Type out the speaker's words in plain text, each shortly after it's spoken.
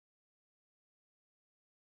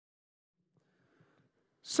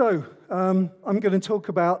I'm going to talk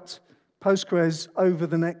about Postgres over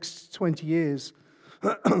the next 20 years.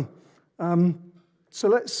 So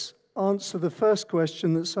let's answer the first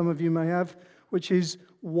question that some of you may have, which is,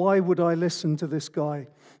 why would I listen to this guy?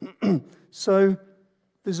 So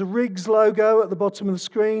there's a Riggs logo at the bottom of the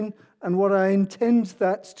screen, and what I intend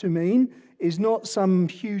that to mean is not some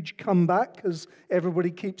huge comeback, as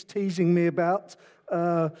everybody keeps teasing me about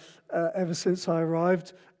ever since I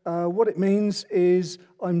arrived. What it means is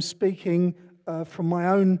I'm speaking from my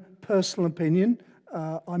own personal opinion.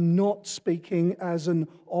 I'm not speaking as an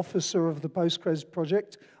officer of the Postgres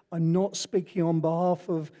project. I'm not speaking on behalf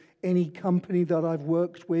of any company that I've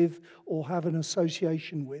worked with or have an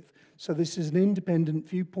association with. So this is an independent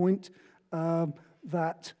viewpoint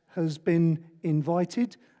that has been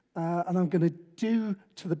invited, and I'm going to do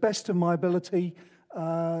to the best of my ability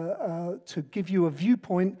to give you a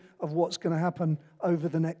viewpoint of what's going to happen over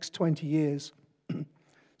the next 20 years.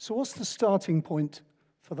 So what's the starting point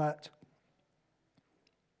for that?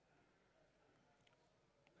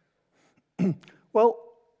 Well,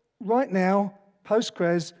 right now,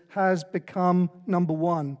 Postgres has become number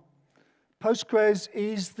one. Postgres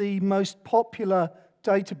is the most popular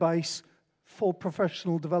database for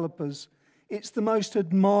professional developers. It's the most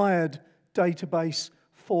admired database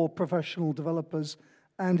for professional developers,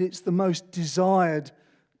 and it's the most desired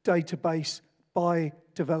database by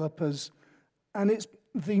developers. And it's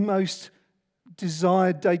the most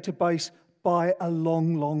desired database by a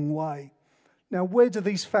long, long way. Now, where do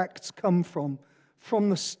these facts come from? From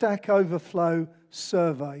the Stack Overflow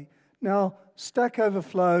survey. Now, Stack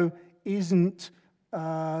Overflow isn't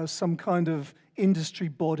some kind of industry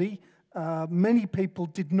body. Many people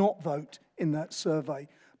did not vote in that survey,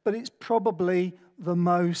 but it's probably the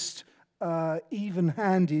most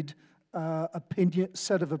even-handed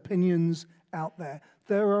set of opinions out there.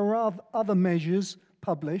 There are other measures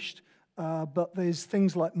published, but there's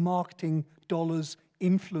things like marketing dollars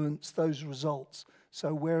influence those results.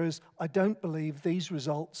 So whereas I don't believe these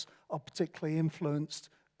results are particularly influenced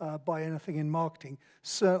by anything in marketing,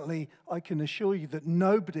 certainly I can assure you that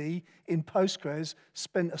nobody in Postgres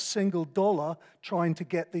spent a single dollar trying to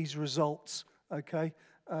get these results, okay?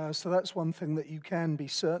 So that's one thing that you can be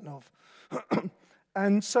certain of.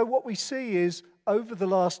 And so what we see is, over the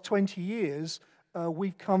last 20 years,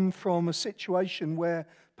 we've come from a situation where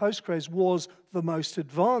Postgres was the most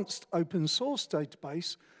advanced open source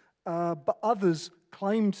database, but others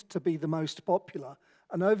claimed to be the most popular.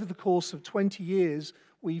 And over the course of 20 years,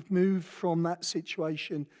 we've moved from that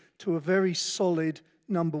situation to a very solid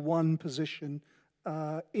number one position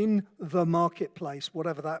in the marketplace,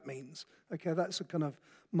 whatever that means. Okay, that's a kind of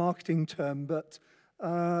marketing term, but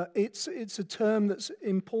it's a term that's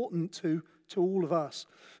important to all of us.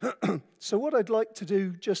 So what I'd like to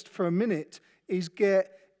do just for a minute is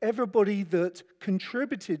get everybody that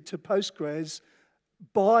contributed to Postgres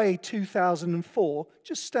by 2004,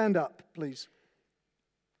 just stand up, please.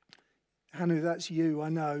 Hanu, that's you, I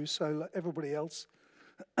know, so everybody else.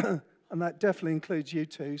 And that definitely includes you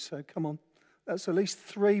too, so come on. That's at least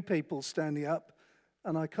 3 people standing up,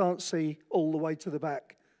 and I can't see all the way to the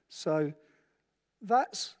back. So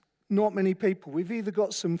that's not many people. We've either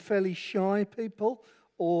got some fairly shy people,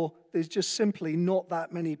 or there's just simply not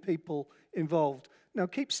that many people involved. Now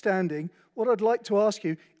keep standing. What I'd like to ask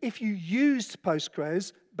you, if you used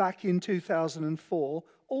Postgres back in 2004,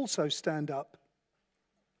 also stand up.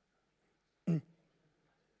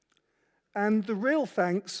 And the real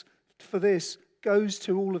thanks for this goes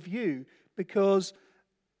to all of you, because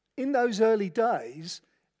in those early days,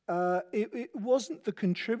 it wasn't the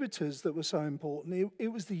contributors that were so important, it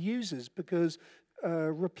was the users, because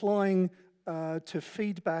replying to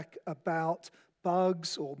feedback about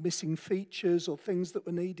bugs or missing features or things that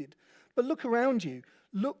were needed. But look around you.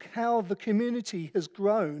 Look how the community has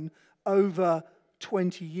grown over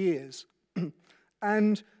 20 years.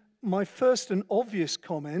 And my first and obvious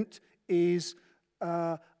comment is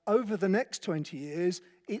over the next 20 years,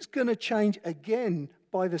 it's going to change again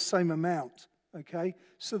by the same amount, okay?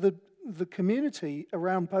 So the community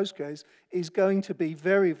around Postgres is going to be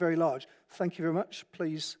very, very large. Thank you very much.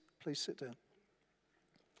 Please sit down.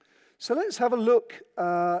 So let's have a look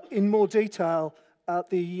in more detail at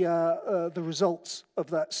the results of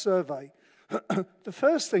that survey. The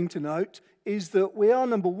first thing to note is that we are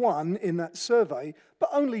number one in that survey, but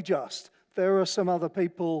only just. There are some other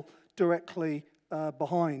people directly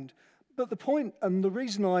behind. But the point, and the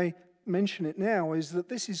reason I mention it now, is that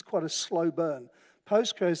this is quite a slow burn.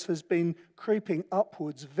 Postgres has been creeping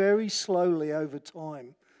upwards very slowly over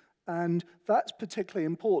time. And that's particularly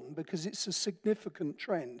important because it's a significant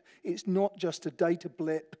trend. It's not just a data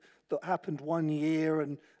blip that happened 1 year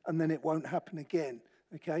and then it won't happen again,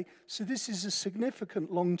 okay? So this is a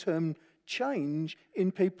significant long-term change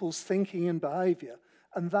in people's thinking and behavior,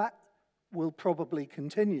 and that will probably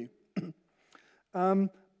continue.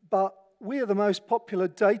 But we are the most popular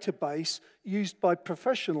database used by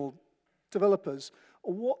professional developers.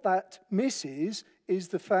 What that misses is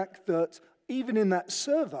the fact that even in that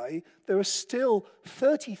survey, there are still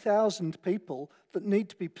 30,000 people that need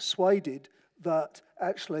to be persuaded that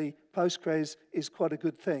actually Postgres is quite a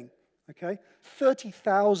good thing, okay?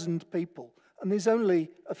 30,000 people, and there's only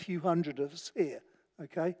a few hundred of us here,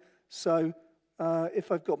 okay? So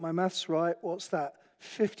if I've got my maths right, what's that?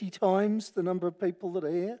 50 times the number of people that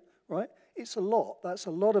are here, right? It's a lot. That's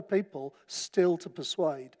a lot of people still to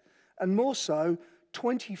persuade. And more so,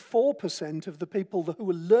 24% of the people who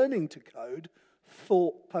were learning to code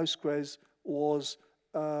thought Postgres was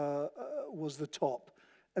the top.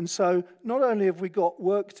 And so not only have we got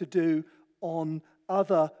work to do on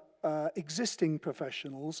other existing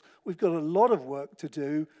professionals, we've got a lot of work to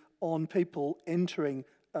do on people entering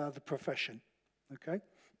the profession, okay?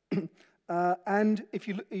 And if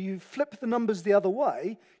you flip the numbers the other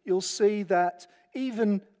way, you'll see that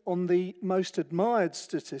even on the most admired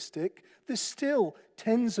statistic, there's still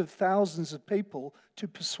tens of thousands of people to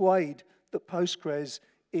persuade that Postgres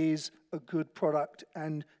is a good product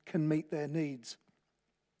and can meet their needs.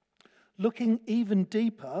 Looking even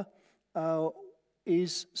deeper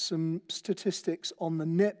is some statistics on the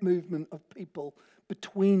net movement of people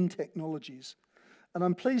between technologies. And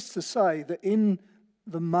I'm pleased to say that in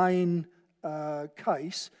the main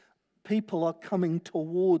case, people are coming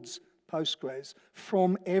towards Postgres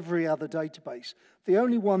from every other database. The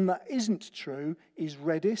only one that isn't true is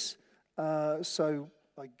Redis, so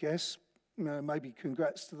I guess maybe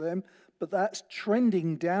congrats to them, but that's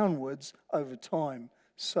trending downwards over time.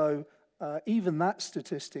 So even that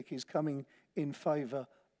statistic is coming in favor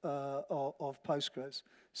of Postgres.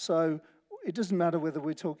 So it doesn't matter whether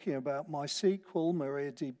we're talking about MySQL,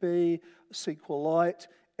 MariaDB, SQLite,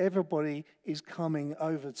 everybody is coming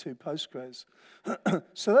over to Postgres.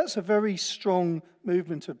 So that's a very strong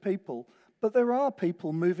movement of people. But there are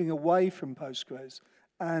people moving away from Postgres.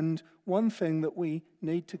 And one thing that we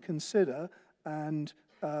need to consider and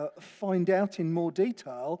find out in more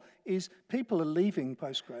detail is people are leaving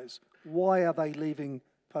Postgres. Why are they leaving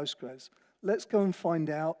Postgres? Let's go and find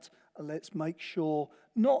out. Let's make sure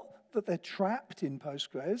not that they're trapped in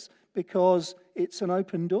Postgres because it's an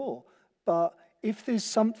open door, but if there's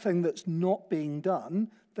something that's not being done,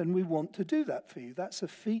 then we want to do that for you. That's a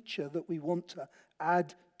feature that we want to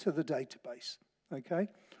add to the database, okay?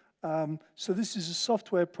 So this is a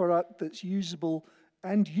software product that's usable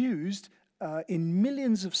and used in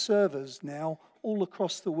millions of servers now all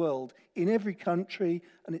across the world, in every country,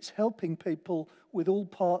 and it's helping people with all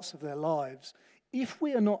parts of their lives. If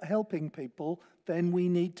we are not helping people, then we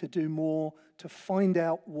need to do more to find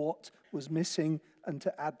out what was missing and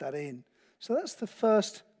to add that in. So that's the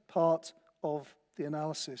first part of the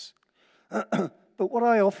analysis. But what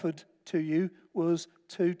I offered to you was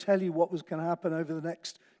to tell you what was going to happen over the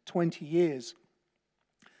next 20 years.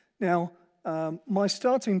 Now, my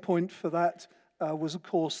starting point for that was, of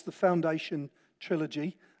course, the Foundation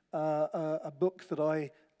Trilogy, a book that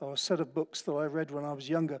or a set of books that I read when I was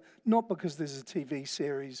younger, not because there's a TV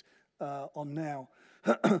series on now.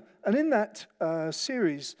 And in that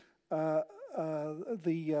series,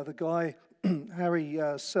 the guy, Harry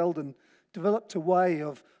Seldon, developed a way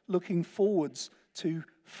of looking forwards to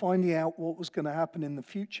finding out what was going to happen in the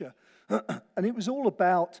future. And it was all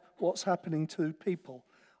about what's happening to people.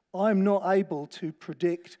 I'm not able to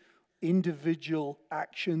predict individual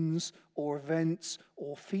actions or events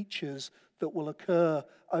or features that will occur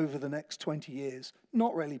over the next 20 years.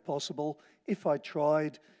 Not really possible. If I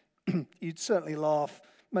tried, you'd certainly laugh.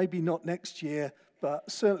 Maybe not next year, but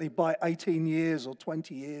certainly by 18 years or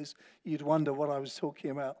 20 years, you'd wonder what I was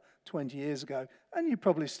talking about 20 years ago, and you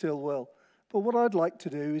probably still will. But what I'd like to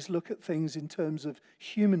do is look at things in terms of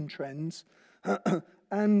human trends,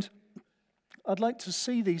 and I'd like to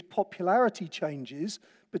see these popularity changes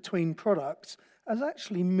between products as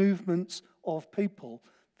actually movements of people.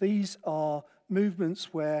 These are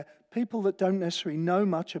movements where people that don't necessarily know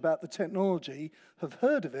much about the technology have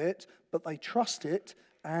heard of it, but they trust it,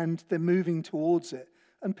 and they're moving towards it.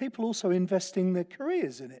 And people also investing their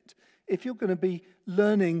careers in it. If you're going to be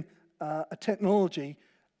learning a technology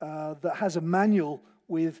that has a manual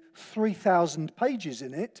with 3,000 pages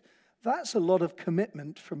in it, that's a lot of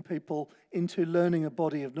commitment from people into learning a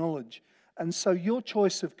body of knowledge. And so your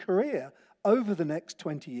choice of career over the next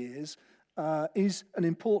 20 years is an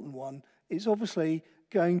important one. It's obviously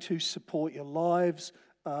going to support your lives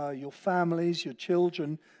your families, your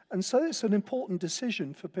children. And so it's an important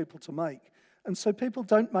decision for people to make. And so people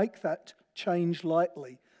don't make that change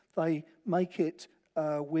lightly. They make it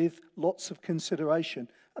with lots of consideration.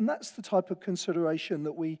 And that's the type of consideration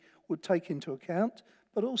that we would take into account,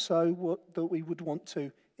 but also that we would want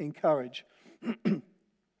to encourage.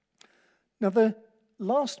 Now, the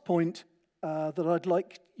last point that I'd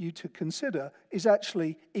like you to consider is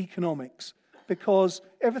actually economics, because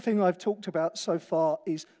everything I've talked about so far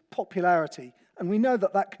is popularity, and we know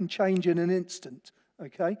that that can change in an instant,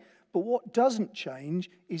 okay? But what doesn't change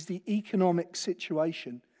is the economic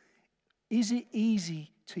situation. Is it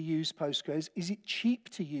easy to use Postgres? Is it cheap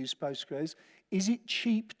to use Postgres? Is it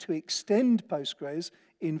cheap to extend Postgres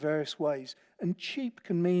in various ways? And cheap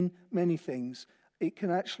can mean many things. It can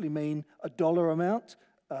actually mean a dollar amount,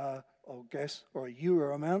 or a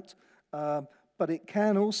euro amount, but it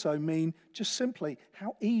can also mean just simply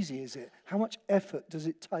how easy is it? How much effort does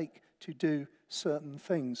it take to do certain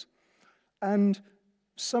things? And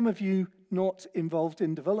some of you not involved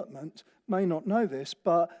in development may not know this,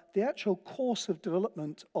 but the actual course of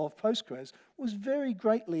development of Postgres was very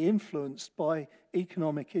greatly influenced by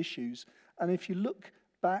economic issues. And if you look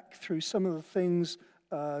back through some of the things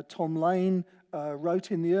Tom Lane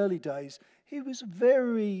wrote in the early days, he was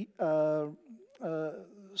very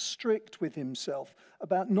strict with himself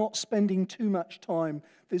about not spending too much time.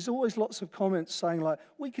 There's always lots of comments saying like,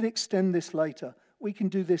 we can extend this later, we can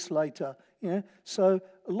do this later. So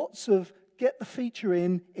lots of get the feature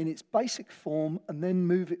in its basic form and then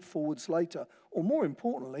move it forwards later. Or more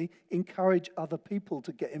importantly, encourage other people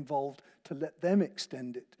to get involved to let them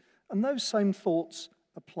extend it. And those same thoughts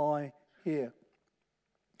apply here.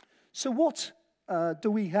 So what do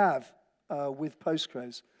we have with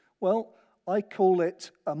Postgres? Well, I call it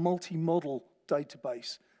a multi-model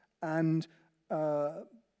database. And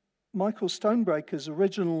Michael Stonebreaker's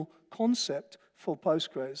original concept for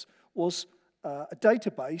Postgres was a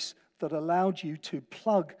database that allowed you to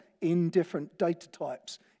plug in different data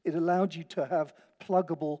types. It allowed you to have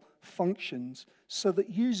pluggable functions so that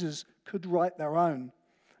users could write their own.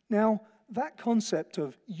 Now, that concept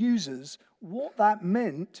of users, what that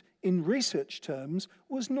meant in research terms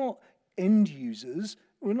was not end users.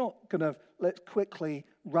 We're not going to let's quickly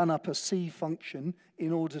run up a C function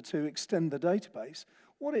in order to extend the database.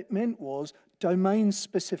 What it meant was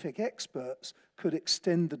domain-specific experts could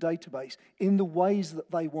extend the database in the ways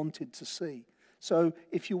that they wanted to see. So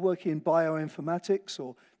if you're working in bioinformatics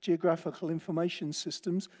or geographical information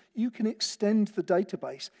systems, you can extend the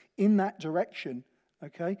database in that direction,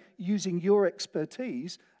 okay, using your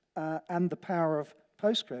expertise and the power of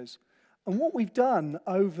Postgres. And what we've done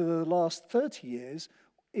over the last 30 years,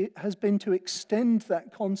 it has been to extend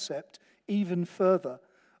that concept even further.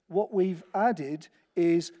 What we've added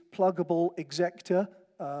is pluggable exector,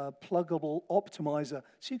 pluggable optimizer.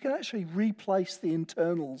 So you can actually replace the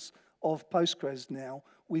internals of Postgres now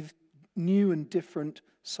with new and different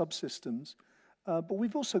subsystems. But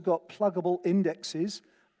we've also got pluggable indexes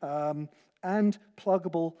and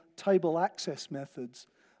pluggable table access methods.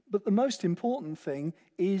 But the most important thing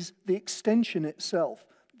is the extension itself,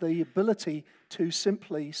 the ability to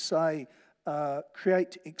simply say,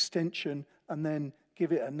 create extension and then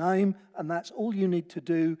give it a name, and that's all you need to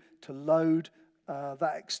do to load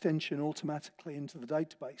that extension automatically into the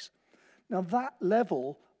database. Now that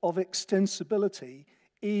level of extensibility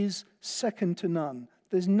is second to none.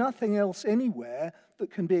 There's nothing else anywhere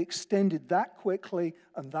that can be extended that quickly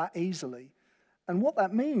and that easily. And what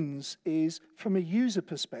that means is, from a user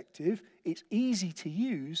perspective, it's easy to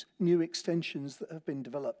use new extensions that have been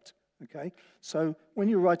developed. Okay? So when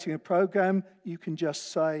you're writing a program, you can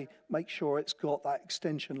just say, make sure it's got that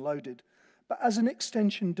extension loaded. But as an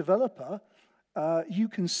extension developer, you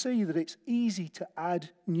can see that it's easy to add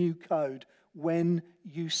new code when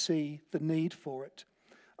you see the need for it.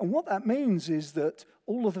 And what that means is that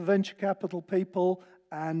all of the venture capital people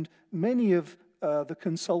and many of the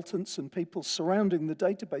consultants and people surrounding the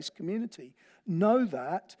database community know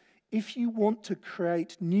that if you want to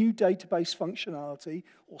create new database functionality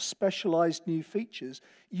or specialized new features,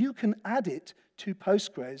 you can add it to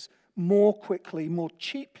Postgres more quickly, more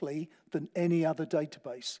cheaply than any other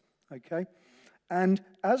database, okay? And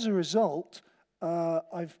as a result,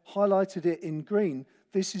 I've highlighted it in green.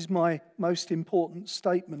 This is my most important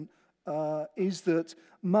statement, is that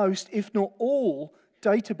most, if not all,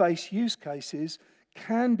 database use cases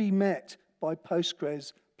can be met by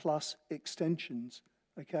Postgres plus extensions,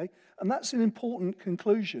 okay? And that's an important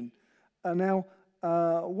conclusion. Now,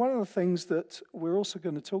 one of the things that we're also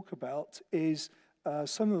going to talk about is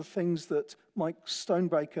some of the things that Mike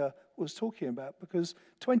Stonebreaker was talking about, because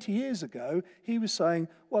 20 years ago, he was saying,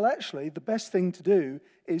 well, actually, the best thing to do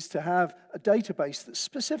is to have a database that's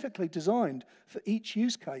specifically designed for each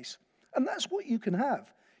use case. And that's what you can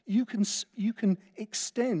have. You can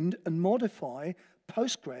extend and modify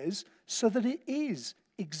Postgres so that it is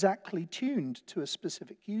exactly tuned to a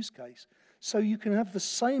specific use case. So you can have the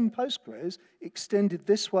same Postgres extended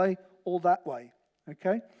this way or that way,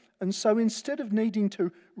 okay? And so instead of needing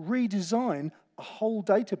to redesign a whole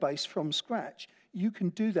database from scratch, you can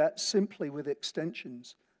do that simply with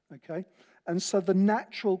extensions, okay? And so the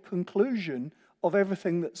natural conclusion of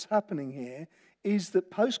everything that's happening here is that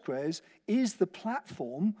Postgres is the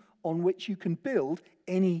platform on which you can build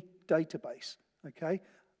any database, okay?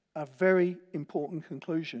 A very important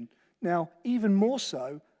conclusion. Now, even more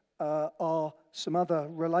so are some other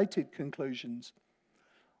related conclusions.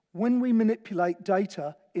 When we manipulate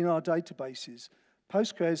data in our databases,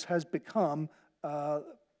 Postgres has become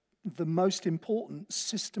the most important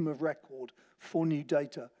system of record for new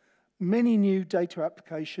data. Many new data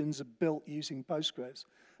applications are built using Postgres.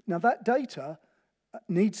 Now, that data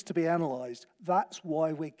needs to be analyzed. That's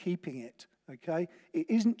why we're keeping it, okay? It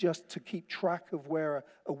isn't just to keep track of where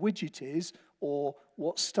a widget is or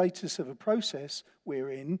what status of a process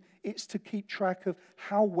we're in. It's to keep track of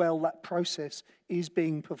how well that process is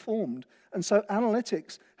being performed. And so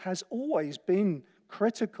analytics has always been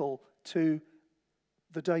critical to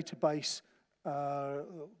the database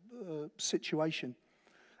situation.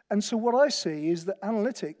 And so what I see is that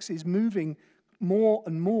analytics is moving more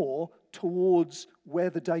and more towards where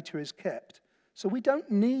the data is kept. So we don't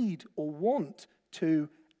need or want to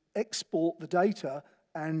export the data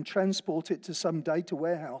and transport it to some data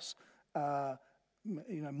warehouse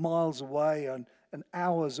miles away and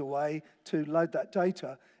hours away to load that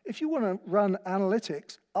data. If you want to run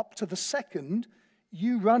analytics up to the second,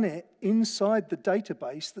 you run it inside the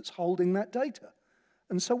database that's holding that data.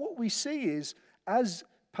 And so what we see is, as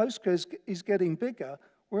Postgres is getting bigger,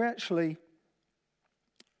 we're actually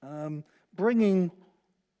bringing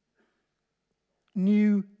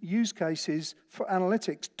new use cases for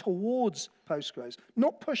analytics towards Postgres,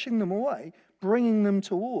 not pushing them away, bringing them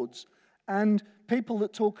towards. And people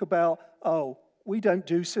that talk about, oh, we don't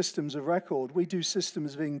do systems of record, we do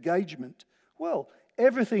systems of engagement. Well,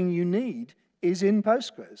 everything you need is in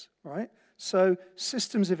Postgres, right? So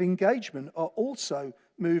systems of engagement are also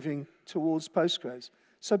moving towards Postgres.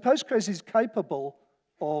 So Postgres is capable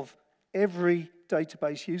of every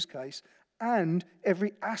database use case and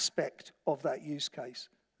every aspect of that use case,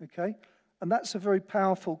 okay? And that's a very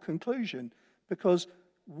powerful conclusion, because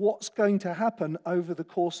what's going to happen over the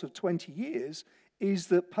course of 20 years is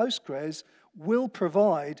that Postgres will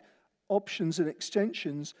provide options and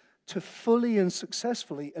extensions to fully and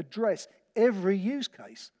successfully address every use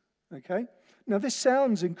case, okay? Now, this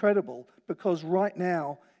sounds incredible, because right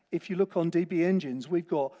now, if you look on DB Engines, we've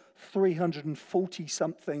got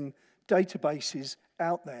 340-something databases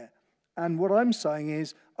out there. And what I'm saying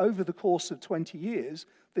is, over the course of 20 years,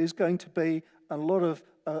 there's going to be a lot of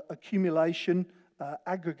accumulation,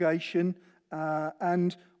 aggregation,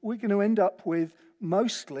 and we're going to end up with,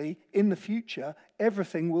 mostly, in the future,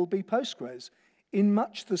 everything will be Postgres, in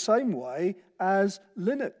much the same way as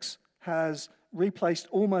Linux has replaced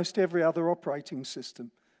almost every other operating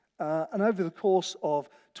system. And over the course of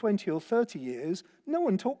 20 or 30 years, no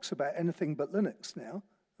one talks about anything but Linux now,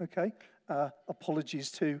 okay? Apologies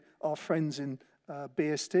to our friends in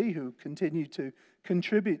BSD who continue to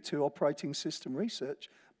contribute to operating system research.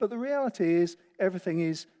 But the reality is everything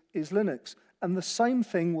is Linux. And the same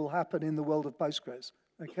thing will happen in the world of Postgres,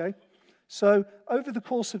 okay? So over the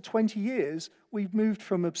course of 20 years, we've moved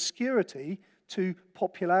from obscurity to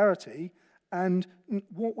popularity. And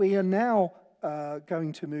what we are now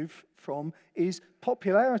going to move from is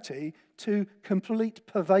popularity to complete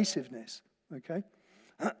pervasiveness, okay?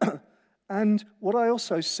 And what I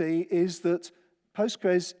also see is that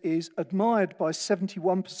Postgres is admired by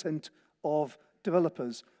 71% of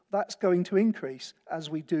developers. That's going to increase as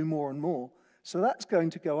we do more and more. So that's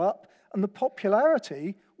going to go up, and the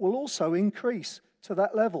popularity will also increase to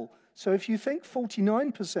that level. So if you think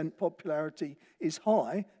 49% popularity is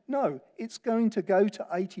high, no, it's going to go to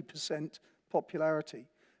 80% popularity,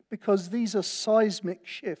 because these are seismic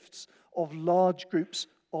shifts of large groups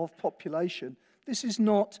of population. This is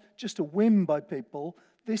not just a whim by people.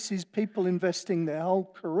 This is people investing their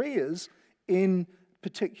whole careers in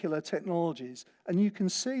particular technologies. And you can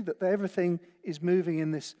see that everything is moving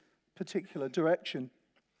in this particular direction.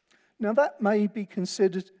 Now, that may be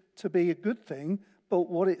considered to be a good thing, but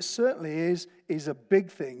what it certainly is a big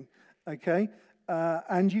thing, okay?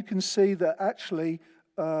 And you can see that actually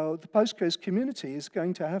the Postgres community is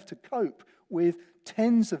going to have to cope with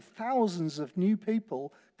tens of thousands of new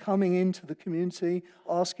people coming into the community,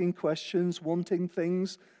 asking questions, wanting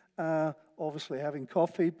things, obviously having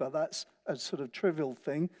coffee, but that's a sort of trivial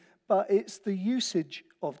thing. But it's the usage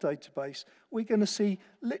of database. We're going to see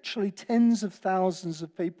literally tens of thousands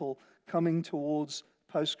of people coming towards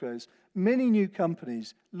Postgres. Many new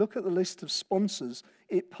companies. Look at the list of sponsors.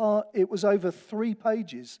 It was over 3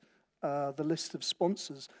 pages, the list of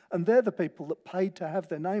sponsors, and they're the people that paid to have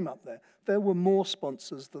their name up there. There were more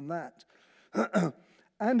sponsors than that.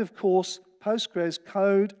 And of course, Postgres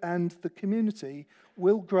code and the community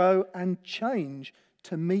will grow and change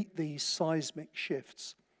to meet these seismic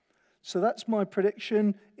shifts. So that's my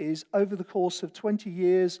prediction, is over the course of 20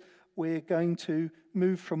 years, we're going to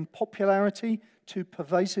move from popularity to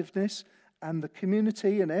pervasiveness, and the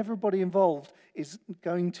community and everybody involved is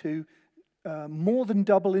going to more than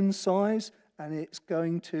double in size, and it's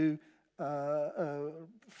going to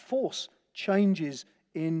force changes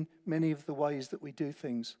in many of the ways that we do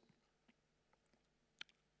things.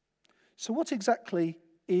 So what exactly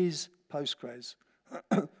is Postgres?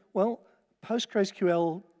 Well,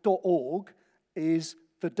 PostgreSQL.org is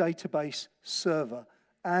the database server,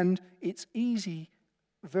 and it's easy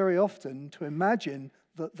very often to imagine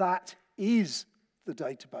that that is the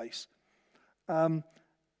database.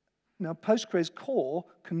 Now, Postgres core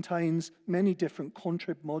contains many different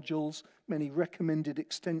contrib modules, many recommended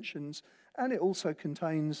extensions, and it also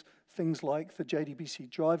contains things like the JDBC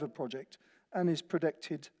driver project and is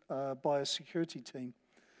protected by a security team.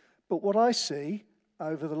 But what I see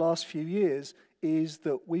over the last few years is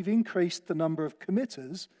that we've increased the number of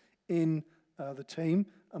committers in the team,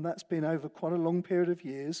 and that's been over quite a long period of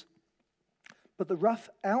years. But the rough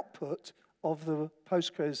output of the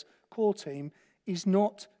Postgres core team is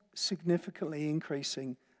not significantly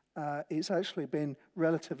increasing. It's actually been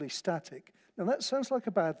relatively static. Now that sounds like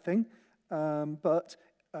a bad thing, but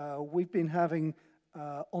we've been having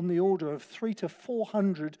on the order of 300 to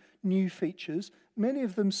 400 new features, many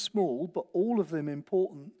of them small, but all of them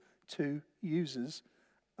important to users.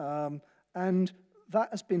 And that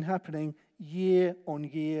has been happening year on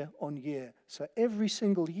year on year. So every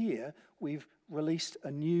single year, we've released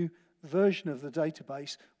a new version of the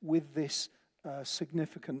database with this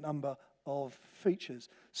significant number of features.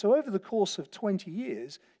 So over the course of 20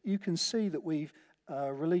 years, you can see that we've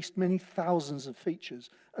released many thousands of features.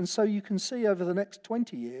 And so you can see over the next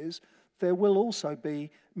 20 years, there will also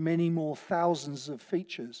be many more thousands of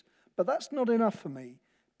features. But that's not enough for me,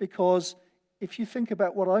 because if you think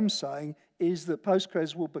about what I'm saying, is that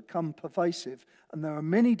Postgres will become pervasive, and there are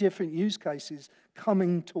many different use cases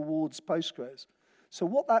coming towards Postgres. So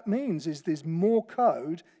what that means is there's more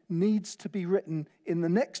code needs to be written in the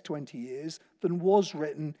next 20 years than was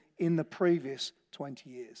written in the previous 20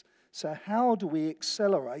 years. So how do we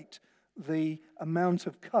accelerate the amount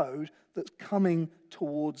of code that's coming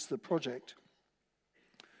towards the project?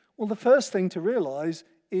 Well, the first thing to realize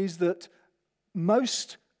is that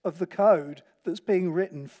most of the code that's being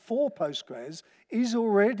written for Postgres is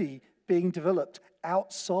already being developed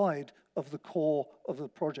outside of the core of the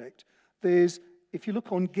project. If you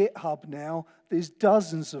look on GitHub now, there's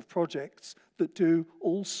dozens of projects that do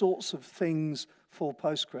all sorts of things for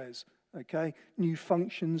Postgres, okay? New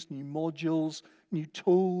functions, new modules, new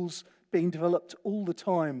tools being developed all the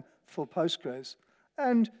time for Postgres.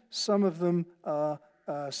 And some of them are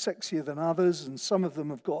sexier than others, and some of them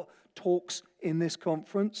have got talks in this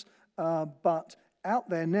conference. But out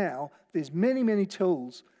there now, there's many, many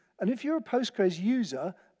tools. And if you're a Postgres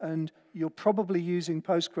user, and you're probably using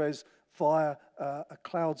Postgres via a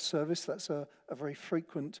cloud service, that's a very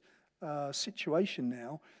frequent situation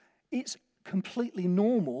now, it's completely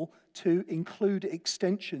normal to include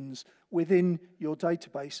extensions within your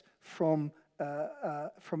database from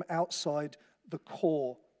outside the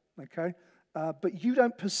core, okay? But you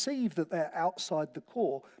don't perceive that they're outside the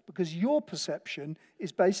core, because your perception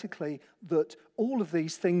is basically that all of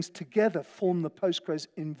these things together form the Postgres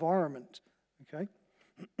environment, okay?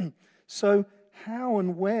 So how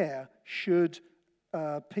and where should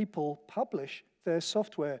people publish their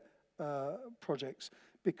software projects?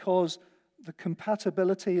 Because the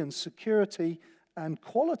compatibility and security and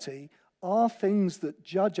quality are things that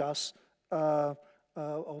judge us,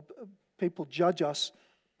 or people judge us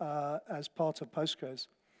as part of Postgres.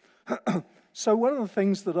 So one of the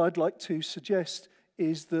things that I'd like to suggest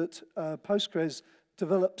is that Postgres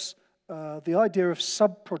develops the idea of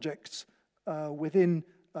sub-projects within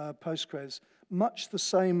Postgres, much the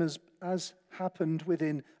same as happened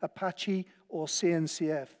within Apache or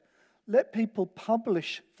CNCF. Let people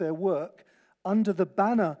publish their work under the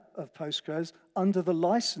banner of Postgres, under the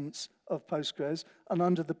license of Postgres, and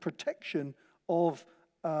under the protection of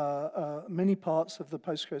many parts of the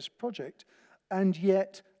Postgres project, and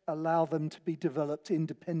yet allow them to be developed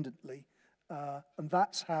independently. And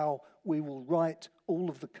that's how we will write all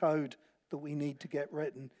of the code that we need to get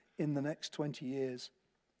written in the next 20 years.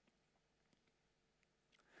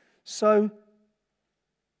 So,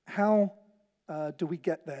 how do we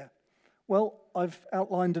get there? Well, I've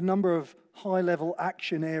outlined a number of high-level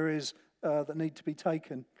action areas that need to be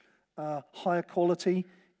taken. Higher quality,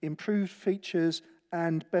 improved features,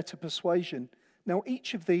 and better persuasion. Now,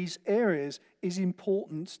 each of these areas is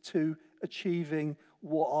important to achieving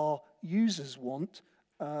what our users want,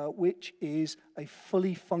 which is a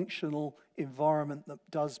fully functional environment that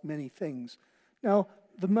does many things. Now,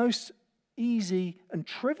 the most easy and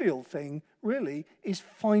trivial thing, really, is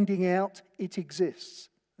finding out it exists,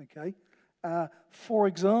 okay? For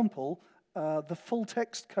example, the full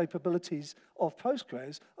text capabilities of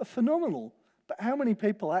Postgres are phenomenal, but how many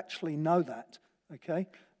people actually know that, okay?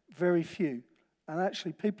 Very few. And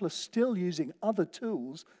actually, people are still using other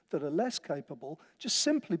tools that are less capable just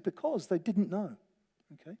simply because they didn't know,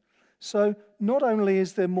 okay? So not only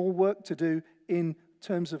is there more work to do in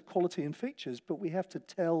terms of quality and features, but we have to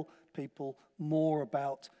tell people more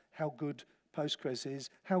about how good Postgres is,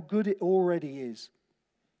 how good it already is.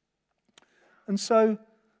 And so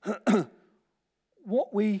what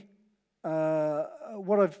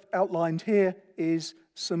I've outlined here is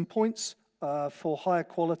some points for higher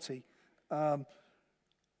quality.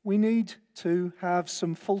 We need to have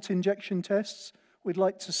some fault injection tests. We'd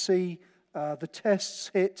like to see the tests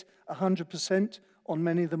hit 100% on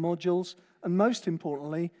many of the modules. And most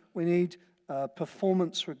importantly, we need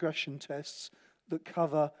performance regression tests that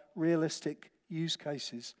cover realistic use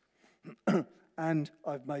cases. And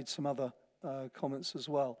I've made some other comments as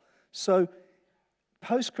well. So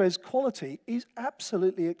Postgres quality is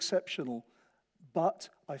absolutely exceptional, but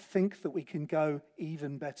I think that we can go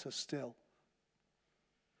even better still.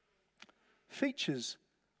 Features.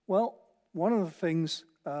 Well, one of the things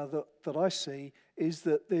that I see is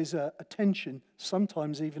that there's a tension,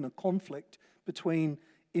 sometimes even a conflict, between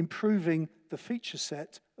improving the feature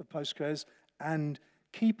set of Postgres and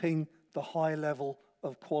keeping the high level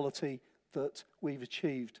of quality that we've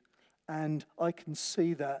achieved. And I can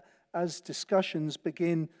see that as discussions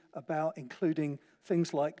begin about including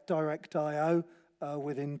things like direct I/O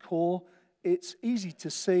within core, it's easy to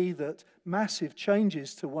see that massive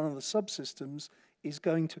changes to one of the subsystems is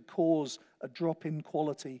going to cause a drop in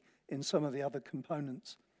quality in some of the other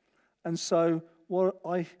components. And so what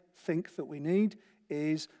I think that we need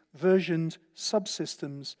is versioned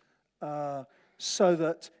subsystems so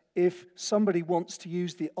that if somebody wants to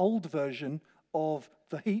use the old version of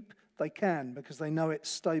the heap, they can, because they know it's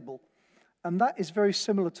stable. And that is very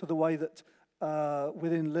similar to the way that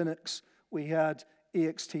within Linux we had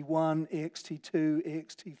ext1, ext2,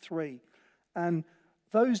 ext3. And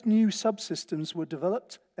those new subsystems were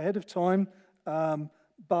developed ahead of time,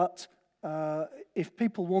 but if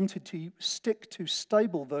people wanted to stick to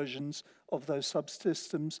stable versions of those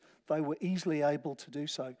subsystems, they were easily able to do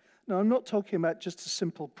so. Now, I'm not talking about just a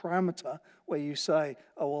simple parameter where you say,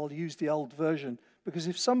 oh, I'll use the old version, because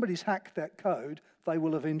if somebody's hacked that code, they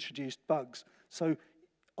will have introduced bugs. So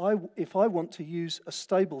if I want to use a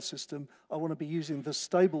stable system, I want to be using the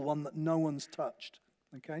stable one that no one's touched,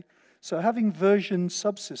 okay? So having version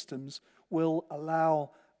subsystems will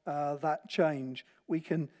allow that change. We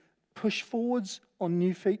can push forwards on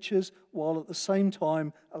new features while at the same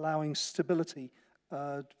time allowing stability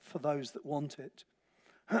for those that want it.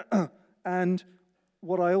 And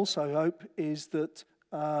what I also hope is that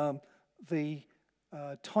the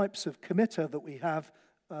types of committer that we have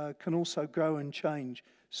can also grow and change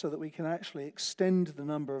so that we can actually extend the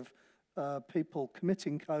number of people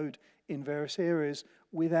committing code in various areas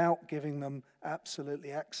without giving them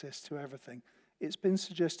absolutely access to everything. It's been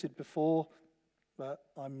suggested before, but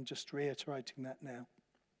I'm just reiterating that now.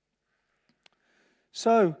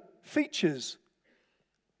 So, features.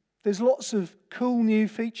 There's lots of cool new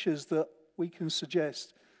features that we can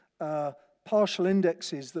suggest. Partial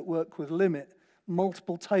indexes that work with limit,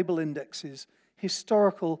 multiple table indexes,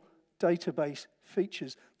 historical database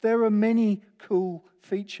features. There are many cool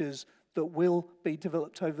features that will be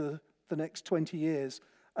developed over the next 20 years,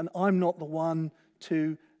 and I'm not the one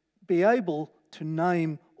to be able to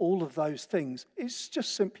name all of those things. It's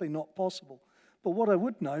just simply not possible. But what I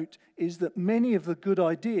would note is that many of the good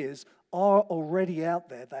ideas are already out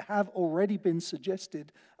there. They have already been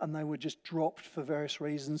suggested, and they were just dropped for various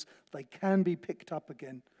reasons. They can be picked up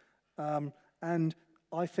again. And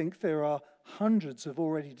I think there are hundreds of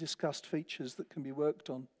already discussed features that can be worked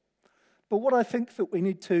on. But what I think that we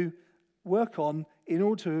need to work on in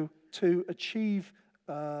order to achieve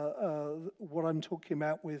what I'm talking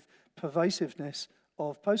about with pervasiveness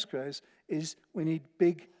of Postgres is we need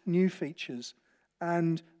big new features.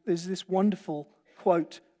 And there's this wonderful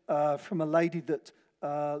quote from a lady that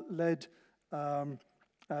led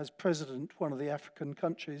as president one of the African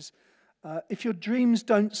countries. If your dreams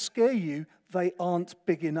don't scare you, they aren't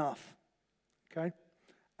big enough. Okay?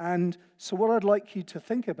 And so what I'd like you to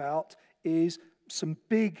think about is some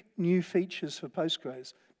big new features for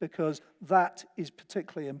Postgres, because that is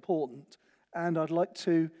particularly important. And I'd like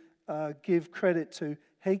to give credit to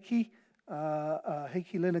Heikki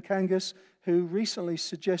Linnakangas, who recently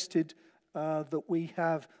suggested that we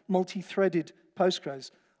have multi-threaded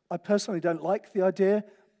Postgres. I personally don't like the idea,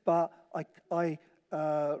 but I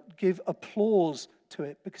give applause to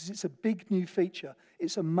it because it's a big new feature.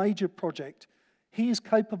 It's a major project. He is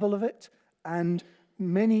capable of it, and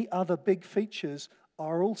many other big features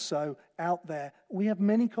are also out there. We have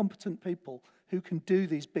many competent people who can do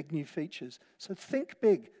these big new features. So think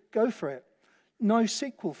big, go for it.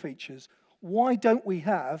 NoSQL features. Why don't we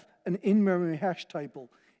have an in-memory hash table?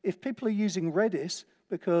 If people are using Redis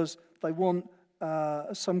because they want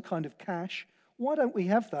some kind of cache, why don't we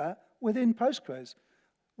have that within Postgres?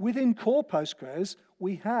 Within core Postgres,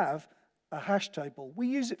 we have a hash table. We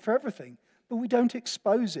use it for everything, but we don't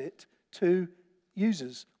expose it to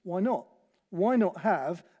users. Why not? Why not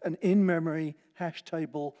have an in-memory hash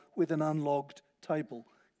table with an unlogged table?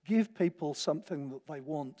 Give people something that they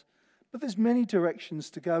want. But there's many directions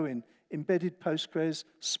to go in. Embedded Postgres,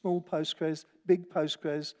 small Postgres, big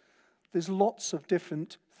Postgres. There's lots of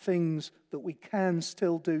different things that we can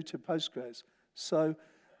still do to Postgres. So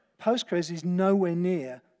Postgres is nowhere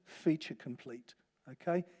near feature complete,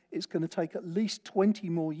 okay? It's going to take at least 20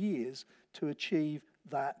 more years to achieve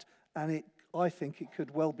that, and I think it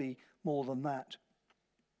could well be more than that.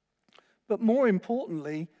 But more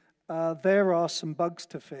importantly, there are some bugs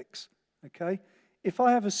to fix, okay? If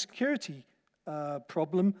I have a security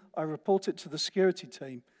problem, I report it to the security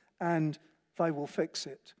team, and they will fix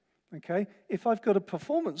it, okay? If I've got a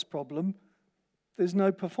performance problem, there's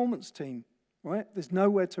no performance team, right? There's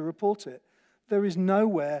nowhere to report it. There is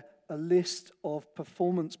nowhere a list of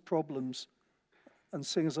performance problems. And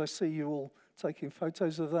seeing as I see you all taking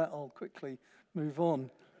photos of that, I'll quickly move on,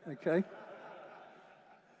 okay?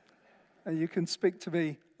 And you can speak to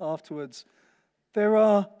me afterwards. There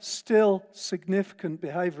are still significant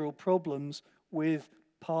behavioral problems with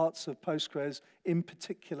parts of Postgres, in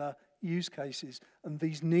particular use cases, and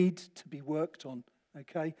these need to be worked on,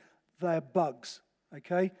 okay? They're bugs,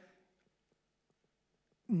 okay?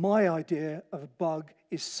 My idea of a bug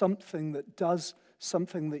is something that does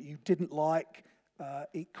something that you didn't like.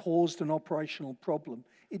 It caused an operational problem.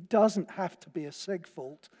 It doesn't have to be a seg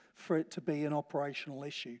fault for it to be an operational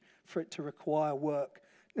issue, for it to require work.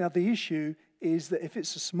 Now, the issue is that if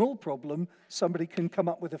it's a small problem, somebody can come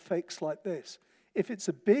up with a fix like this. If it's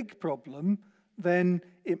a big problem, then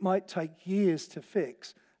it might take years to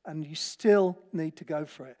fix, and you still need to go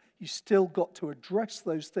for it. You still got to address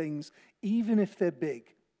those things, even if they're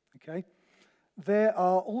big, okay? There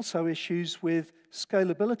are also issues with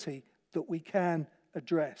scalability that we can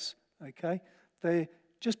address, okay?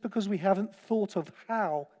 Just because we haven't thought of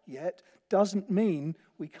how yet doesn't mean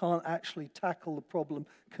we can't actually tackle the problem,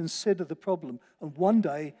 consider the problem, and one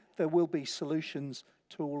day there will be solutions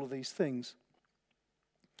to all of these things.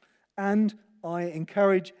 And I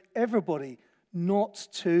encourage everybody not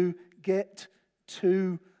to get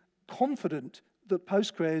too confident that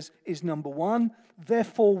Postgres is number one,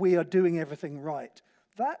 therefore we are doing everything right.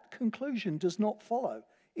 That conclusion does not follow.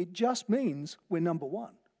 It just means we're number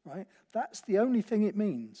one, right? That's the only thing it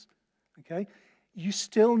means, okay? You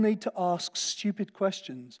still need to ask stupid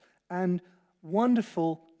questions, and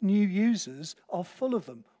wonderful new users are full of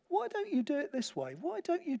them. Why don't you do it this way? Why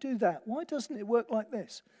don't you do that? Why doesn't it work like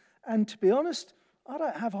this? And to be honest, I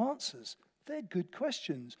don't have answers. They're good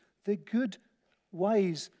questions. They're good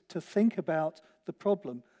ways to think about the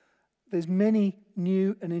problem. There's many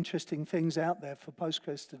new and interesting things out there for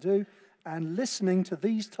Postgres to do, and listening to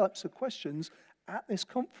these types of questions at this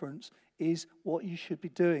conference is what you should be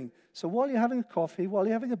doing. So while you're having a coffee, while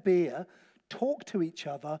you're having a beer, talk to each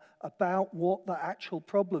other about what the actual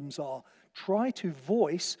problems are. Try to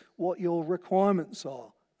voice what your requirements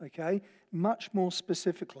are, okay? Much more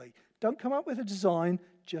specifically. Don't come up with a design,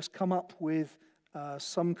 just come up with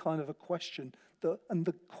some kind of a question, and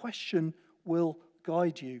the question will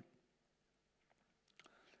guide you.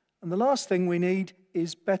 And the last thing we need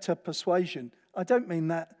is better persuasion. I don't mean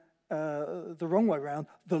that the wrong way around,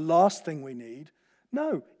 the last thing we need.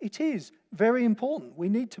 No, it is very important. We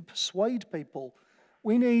need to persuade people.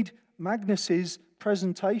 We need Magnus's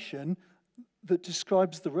presentation that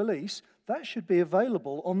describes the release. That should be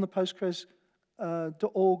available on the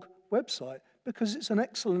Postgres.org website because it's an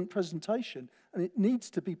excellent presentation and it needs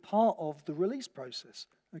to be part of the release process.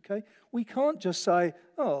 Okay? We can't just say,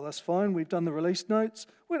 oh, that's fine, we've done the release notes.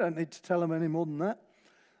 We don't need to tell them any more than that.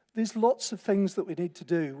 There's lots of things that we need to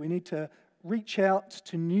do. We need to reach out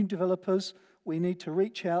to new developers. We need to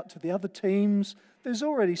reach out to the other teams. There's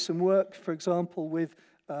already some work, for example, with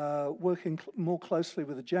working more closely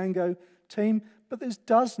with the Django team, but there's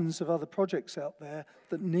dozens of other projects out there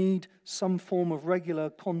that need some form of regular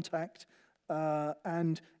contact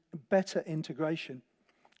and better integration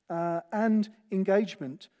and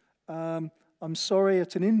engagement. I'm sorry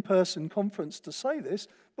at an in-person conference to say this,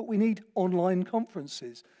 but we need online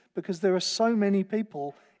conferences because there are so many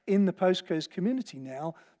people in the Postgres community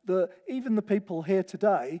now that even the people here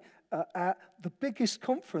today at the biggest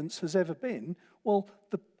conference has ever been, well,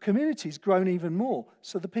 the community's grown even more.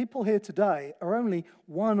 So the people here today are only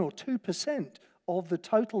 1 or 2% of the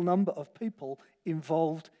total number of people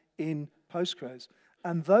involved in Postgres.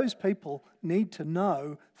 And those people need to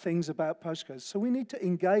know things about Postgres. So we need to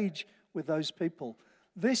engage with those people.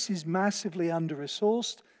 This is massively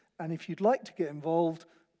under-resourced, and if you'd like to get involved,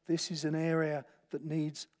 this is an area that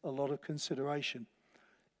needs a lot of consideration.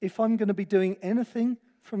 If I'm going to be doing anything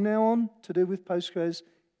from now on to do with Postgres,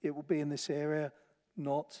 it will be in this area,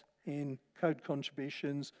 not in code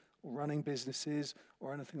contributions or running businesses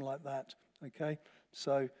or anything like that, okay?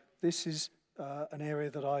 So this is an area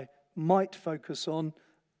that I might focus on,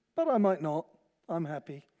 but I might not. I'm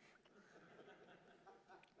happy.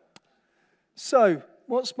 So,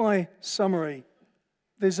 what's my summary?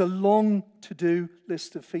 There's a long to-do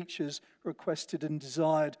list of features requested and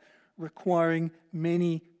desired, requiring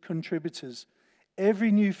many contributors.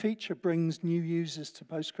 Every new feature brings new users to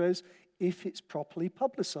Postgres if it's properly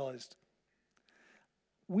publicized.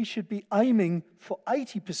 We should be aiming for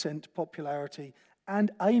 80% popularity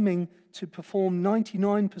and aiming to perform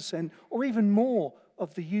 99% or even more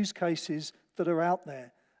of the use cases that are out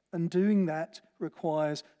there. And doing that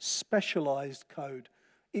requires specialized code.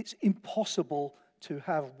 It's impossible to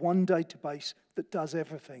have one database that does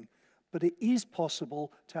everything, but it is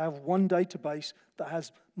possible to have one database that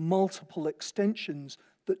has multiple extensions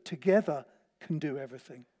that together can do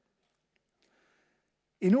everything.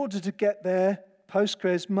 In order to get there,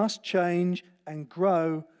 Postgres must change and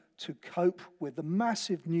grow to cope with the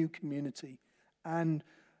massive new community. And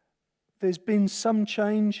there's been some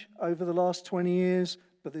change over the last 20 years,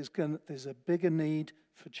 but there's a bigger need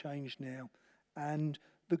for change now. And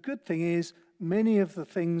the good thing is, many of the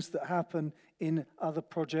things that happen in other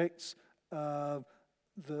projects that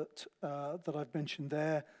I've mentioned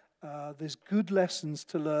there, there's good lessons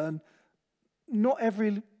to learn. Not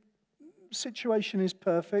every situation is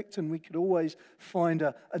perfect, and we could always find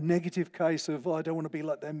a negative case of, oh, I don't want to be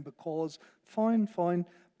like them because, fine,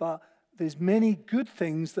 but there's many good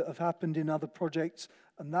things that have happened in other projects,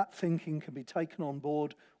 and that thinking can be taken on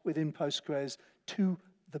board within Postgres to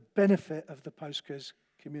the benefit of the Postgres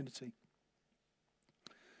community.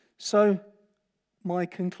 So, my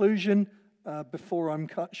conclusion, before I'm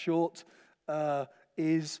cut short,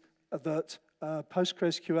 is that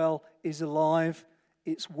PostgreSQL is alive,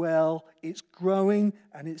 it's well, it's growing,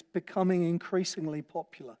 and it's becoming increasingly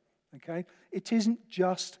popular. Okay? It isn't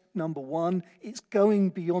just number one, it's going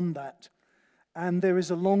beyond that. And there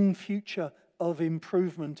is a long future of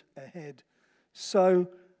improvement ahead. So,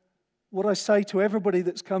 what I say to everybody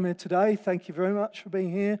that's come here today, thank you very much for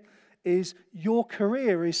being here, is your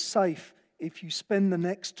career is safe if you spend the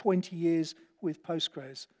next 20 years with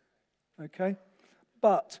Postgres. Okay?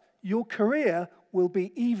 But your career will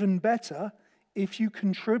be even better if you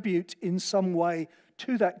contribute in some way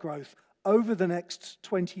to that growth over the next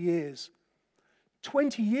 20 years.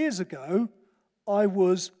 20 years ago, I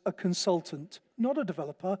was a consultant, not a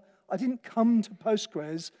developer. I didn't come to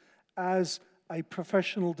Postgres as a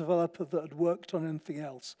professional developer that had worked on anything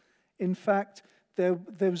else. In fact, there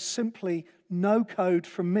was simply no code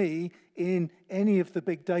from me in any of the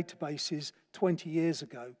big databases 20 years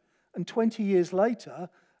ago. And 20 years later,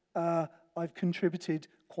 I've contributed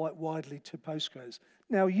quite widely to Postgres.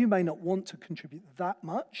 Now, you may not want to contribute that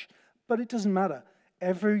much, but it doesn't matter.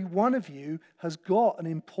 Every one of you has got an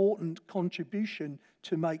important contribution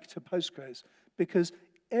to make to Postgres because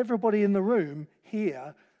everybody in the room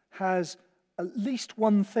here has at least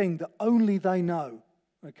one thing that only they know,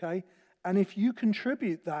 okay? And if you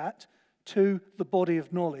contribute that to the body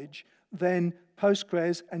of knowledge, then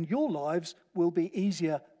Postgres and your lives will be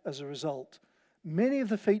easier as a result. Many of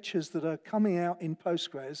the features that are coming out in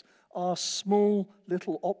Postgres are small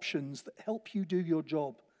little options that help you do your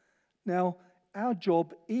job. Now, our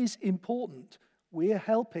job is important. We're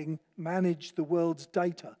helping manage the world's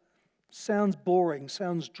data. Sounds boring,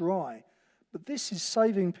 sounds dry, but this is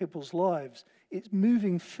saving people's lives. It's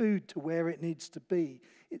moving food to where it needs to be.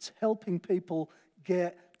 It's helping people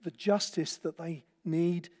get the justice that they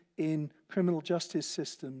need in criminal justice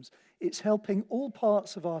systems. It's helping all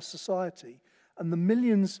parts of our society, and the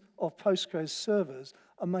millions of Postgres servers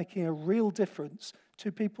are making a real difference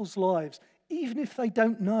to people's lives, even if they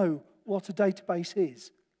don't know what a database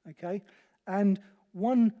is, okay? And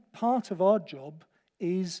one part of our job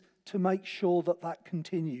is to make sure that that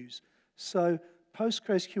continues. So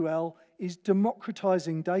PostgreSQL is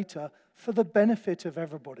democratizing data for the benefit of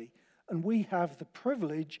everybody, and we have the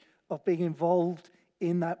privilege of being involved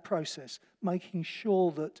in that process, making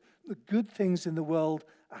sure that the good things in the world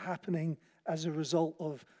are happening as a result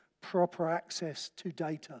of proper access to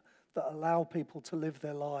data that allow people to live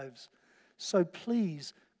their lives. So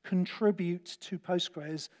please contribute to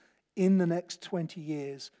Postgres in the next 20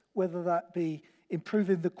 years, whether that be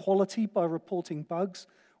improving the quality by reporting bugs,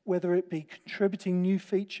 whether it be contributing new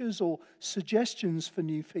features or suggestions for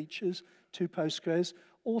new features to Postgres,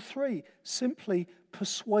 or 3, simply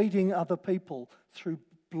persuading other people through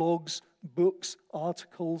blogs, books,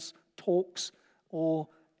 articles, talks, or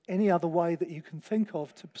any other way that you can think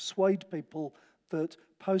of to persuade people that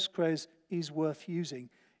Postgres is worth using.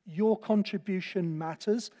 Your contribution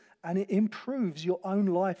matters, and it improves your own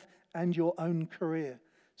life and your own career.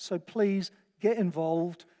 So please get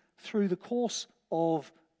involved through the course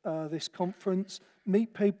of this conference,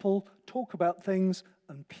 meet people, talk about things,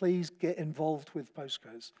 and please get involved with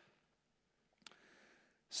Postgres.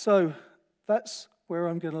 So that's where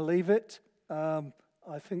I'm going to leave it.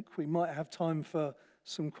 I think we might have time for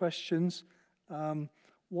some questions.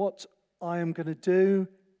 What I am going to do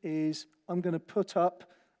is I'm going to put up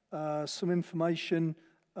some information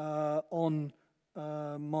on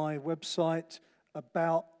my website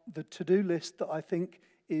about the to-do list that I think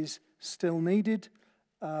is still needed.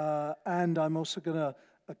 And I'm also going to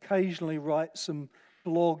occasionally write some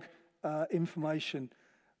blog information.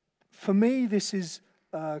 For me, this is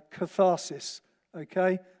catharsis,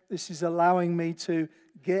 okay? This is allowing me to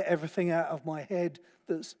get everything out of my head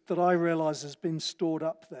that I realize has been stored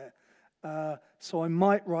up there. So I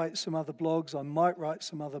might write some other blogs, I might write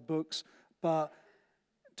some other books, but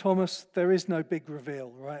Thomas, there is no big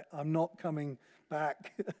reveal, right? I'm not coming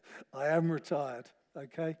back. I am retired,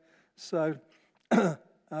 okay? So thank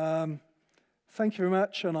you very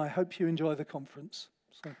much, and I hope you enjoy the conference.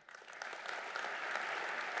 So.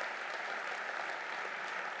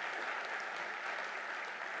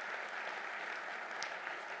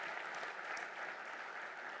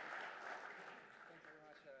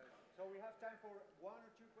 So we have time for 1 or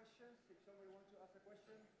 2 questions, if somebody wants to ask a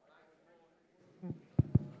question.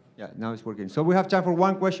 Yeah, now it's working. So we have time for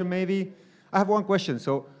 1 question maybe. I have 1 question.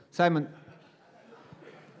 So Simon,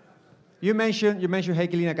 you mentioned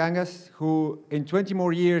Heikelina Kangas, who in 20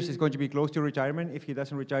 more years is going to be close to retirement if he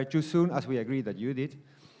doesn't retire too soon, as we agreed that you did.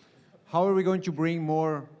 How are we going to bring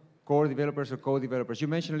more core developers or co-developers? You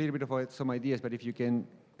mentioned a little bit about some ideas, but if you can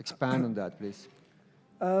expand on that, please.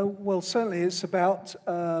 Well, certainly it's about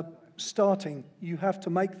starting. You have to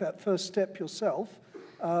make that first step yourself.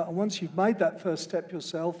 And once you've made that first step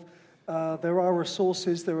yourself, there are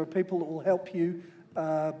resources, there are people that will help you,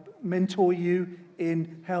 mentor you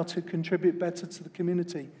in how to contribute better to the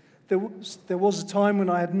community. There was a time when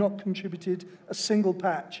I had not contributed a single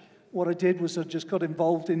patch. What I did was I just got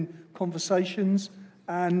involved in conversations,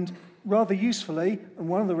 and rather usefully, and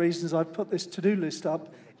one of the reasons I put this to-do list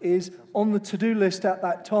up is on the to-do list at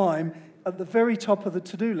that time, at the very top of the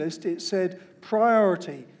to-do list, it said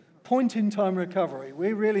priority, point-in-time recovery.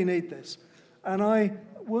 We really need this. And I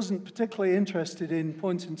wasn't particularly interested in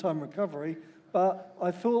point-in-time recovery, but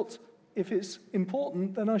I thought if it's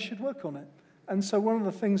important, then I should work on it. And so one of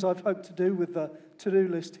the things I've hoped to do with the to-do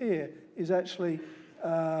list here is actually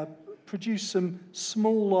produce some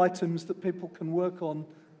small items that people can work on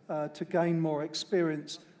to gain more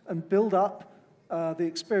experience and build up the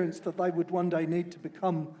experience that they would one day need to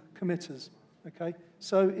become committers, okay?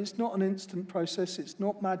 So it's not an instant process, it's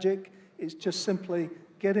not magic, it's just simply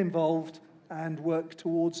get involved and work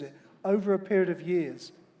towards it over a period of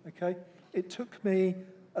years, okay? It took me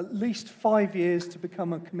at least 5 years to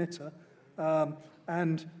become a committer,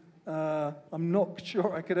 and I'm not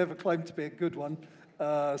sure I could ever claim to be a good one.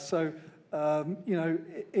 You know,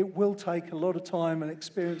 it will take a lot of time and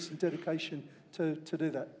experience and dedication to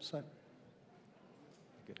do that, so.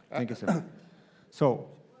 Thank you, sir. So,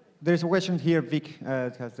 There's a question here, Vic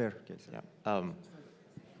has there. Okay, so. Yeah. Okay.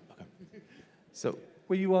 So,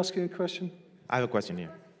 Were you asking a question? I have a question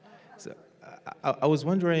here. So, I was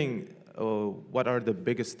wondering, what are the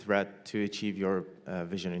biggest threat to achieve your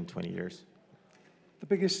vision in 20 years? The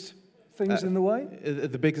biggest things in the way?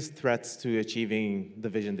 The biggest threats to achieving the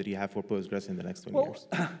vision that you have for Postgres in the next 20 years.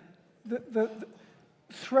 The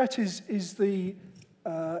threat is a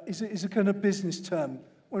kind of business term.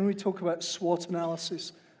 When we talk about SWOT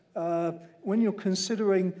analysis, when you're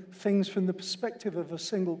considering things from the perspective of a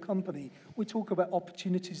single company, we talk about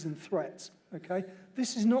opportunities and threats, okay?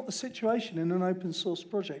 This is not the situation in an open source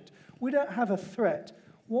project. We don't have a threat.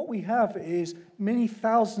 What we have is many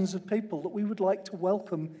thousands of people that we would like to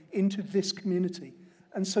welcome into this community.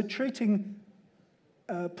 And so putting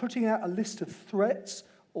out a list of threats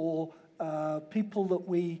or people that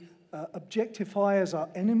we objectify as our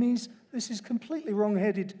enemies, this is completely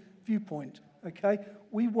wrong-headed viewpoint, okay?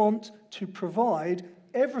 We want to provide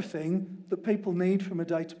everything that people need from a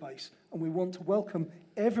database, and we want to welcome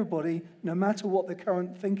everybody, no matter what their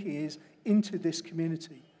current thinking is, into this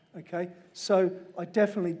community, okay? So I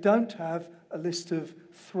definitely don't have a list of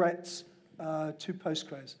threats to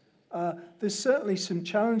Postgres. There's certainly some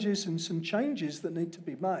challenges and some changes that need to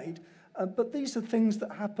be made, but these are things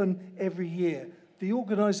that happen every year. The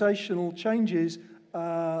organizational changes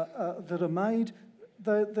that are made,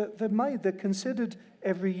 they're considered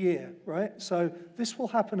every year, right? So this will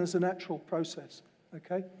happen as a natural process,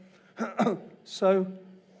 okay? So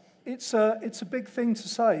it's a big thing to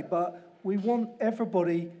say, but we want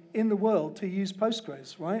everybody in the world to use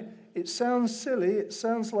Postgres, right? It sounds silly, it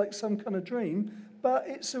sounds like some kind of dream, but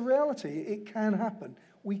it's a reality. It can happen.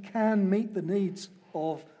 We can meet the needs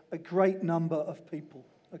of a great number of people,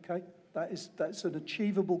 okay? That's an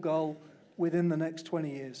achievable goal within the next 20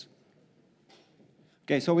 years.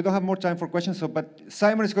 Okay, so we don't have more time for questions, but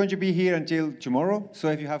Simon is going to be here until tomorrow. So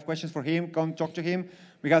if you have questions for him, come talk to him.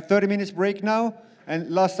 We got 30 minutes break now, and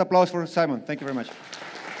last applause for Simon. Thank you very much.